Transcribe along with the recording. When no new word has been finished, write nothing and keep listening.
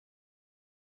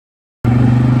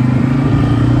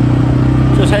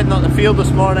heading up the field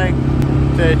this morning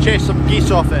to chase some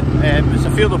geese off it. It's a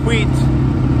field of wheat,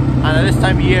 and at this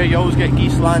time of year you always get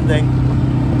geese landing,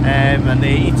 and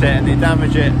they eat it and they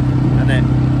damage it, and it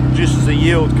reduces the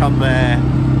yield come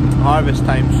harvest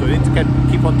time, so you need to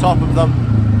keep on top of them.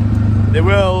 They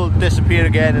will disappear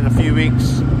again in a few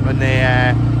weeks when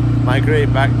they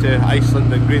migrate back to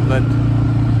Iceland and Greenland,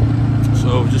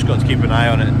 so we've just got to keep an eye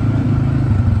on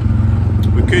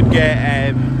it. We could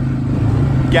get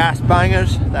gas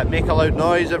bangers that make a loud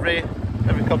noise every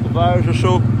couple of hours or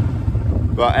so,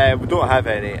 but we don't have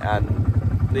any,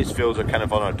 and these fields are kind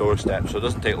of on our doorstep, so it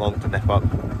doesn't take long to nip up.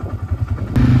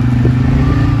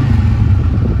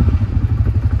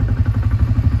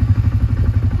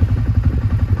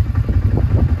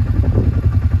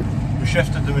 We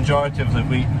shifted the majority of the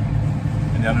wheat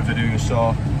in the other video you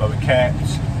saw, but we kept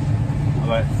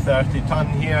about 30 tonne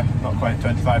here, not quite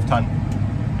 25 tonne,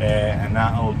 and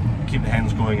that'll keep the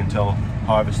hens going until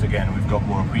harvest again and we've got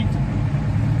more wheat.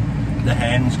 The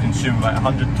hens consume about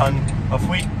 100 tonne of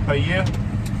wheat per year,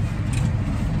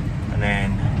 and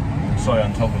then soil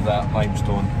on top of that,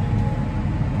 limestone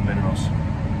and minerals.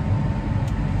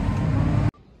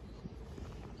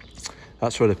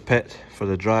 That's where the pit for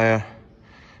the dryer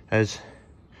is.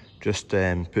 Just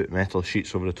put metal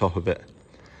sheets over the top of it,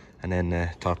 and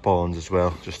then tarpaulins as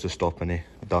well, just to stop any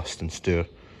dust and stour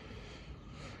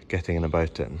getting in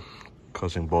about it and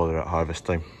causing bother at harvest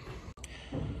time.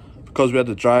 Because we had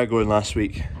the dryer going last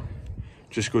week,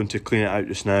 just going to clean it out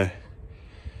just now,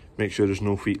 make sure there's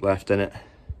no wheat left in it.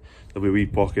 There'll be wee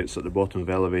pockets at the bottom of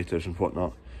elevators and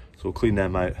whatnot, so we'll clean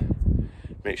them out,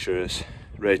 make sure it's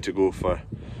ready to go for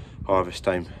harvest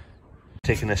time.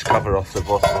 Taking this cover off the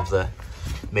bottom of the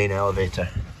main elevator,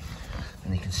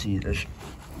 and you can see there's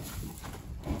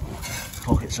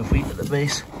pockets of wheat at the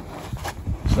base,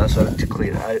 so that's how to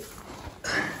clear it out.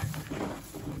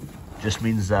 Just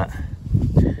means that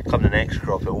come the next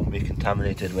crop it won't be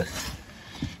contaminated with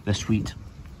this wheat.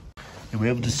 You'll be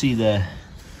able to see the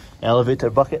elevator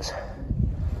buckets.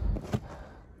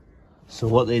 So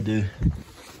what they do,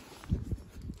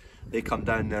 they come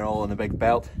down, they're all on a big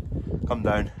belt, come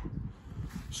down,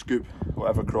 scoop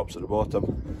whatever crops at the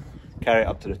bottom, carry it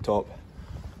up to the top,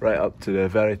 right up to the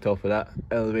very top of that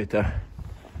elevator,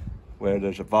 where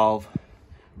there's a valve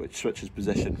which switches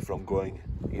position from going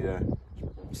either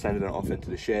sending it off into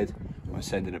the shed or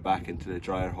sending it back into the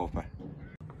dryer hopper.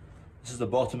 This is the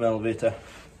bottom elevator.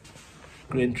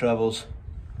 Grain travels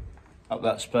up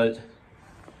that spout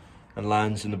and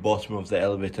lands in the bottom of the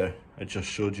elevator I just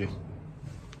showed you.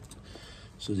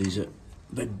 So these are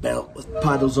a big belt with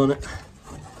paddles on it.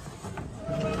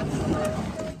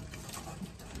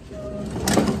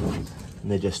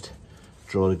 And they just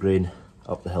draw the grain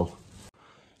up the hill.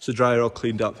 So dryer all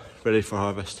cleaned up, ready for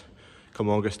harvest come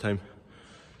August time.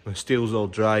 My steel's all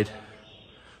dried.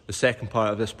 The second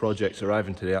part of this project's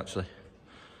arriving today actually.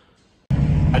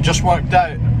 I just worked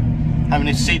out how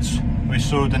many seeds we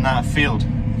sowed in that field.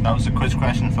 That was the quiz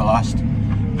question for last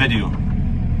video.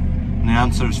 And the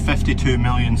answer is 52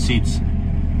 million seeds.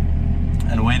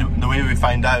 And the way we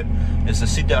find out is the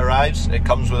seed that arrives, it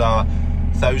comes with a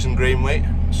 1,000 grain weight.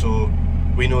 So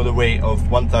we know the weight of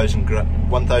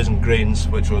 1,000 grains,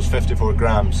 which was 54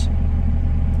 grams.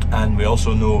 And we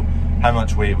also know how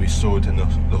much weight we sowed in the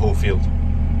whole field.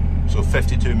 So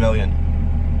 52 million.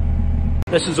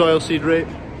 This is oilseed rape.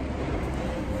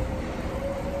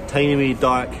 Tiny wee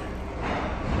dark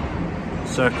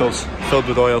circles filled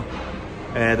with oil.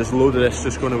 There's a load of this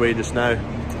just going away just now.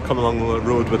 Come along the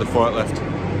road with a forklift.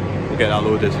 We'll get that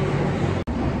loaded.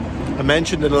 I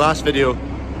mentioned in the last video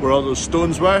where all those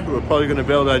stones were. We're probably going to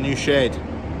build a new shed,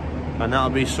 and that'll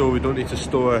be so we don't need to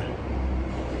store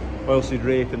oilseed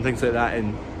rape and things like that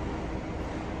in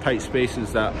tight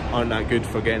spaces that aren't that good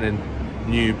for getting in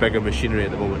new bigger machinery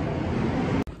at the moment.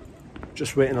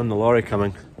 Just waiting on the lorry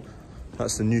coming.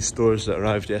 That's the new stores that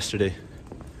arrived yesterday,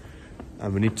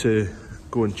 and we need to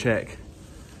go and check.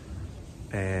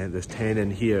 There's 10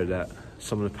 in here that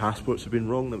some of the passports have been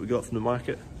wrong that we got from the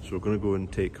market, so we're going to go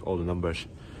and take all the numbers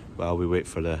while we wait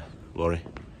for the lorry.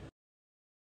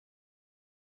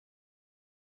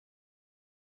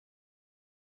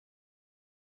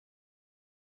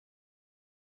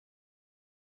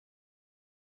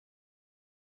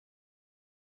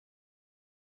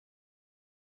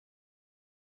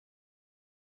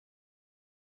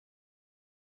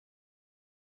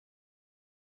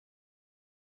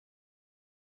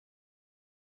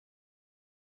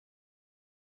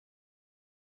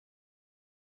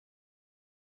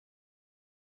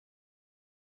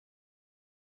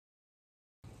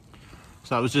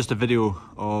 So that was just a video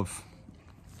of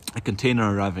a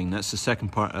container arriving. That's the second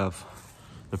part of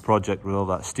the project with all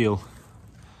that steel.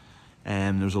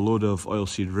 There's a load of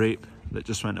oilseed rape that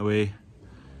just went away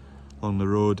along the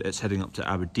road. It's heading up to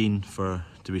Aberdeen to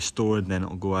be stored, then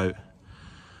it'll go out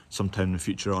sometime in the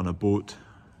future on a boat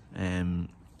to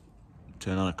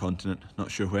another continent, not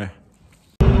sure where.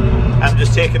 I'm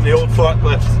just taking the old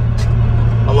forklift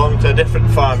along to a different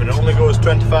farm, and it only goes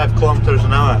 25 kilometers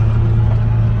an hour.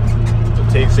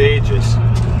 It takes ages.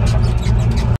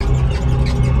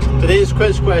 Today's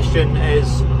quiz question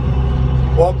is,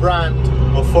 what brand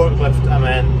of forklift am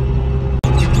I in?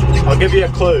 I'll give you a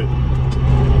clue.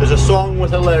 There's a song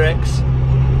with the lyrics.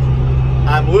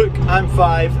 I'm Luke, I'm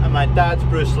 5, and my dad's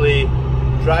Bruce Lee,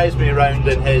 drives me around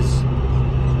in his.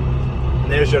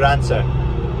 And there's your answer.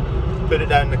 Put it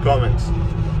down in the comments.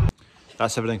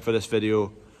 That's everything for this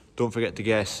video. Don't forget to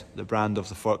guess the brand of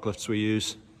the forklifts we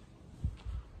use.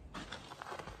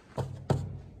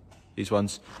 These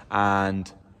ones.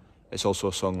 And it's also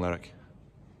a song lyric.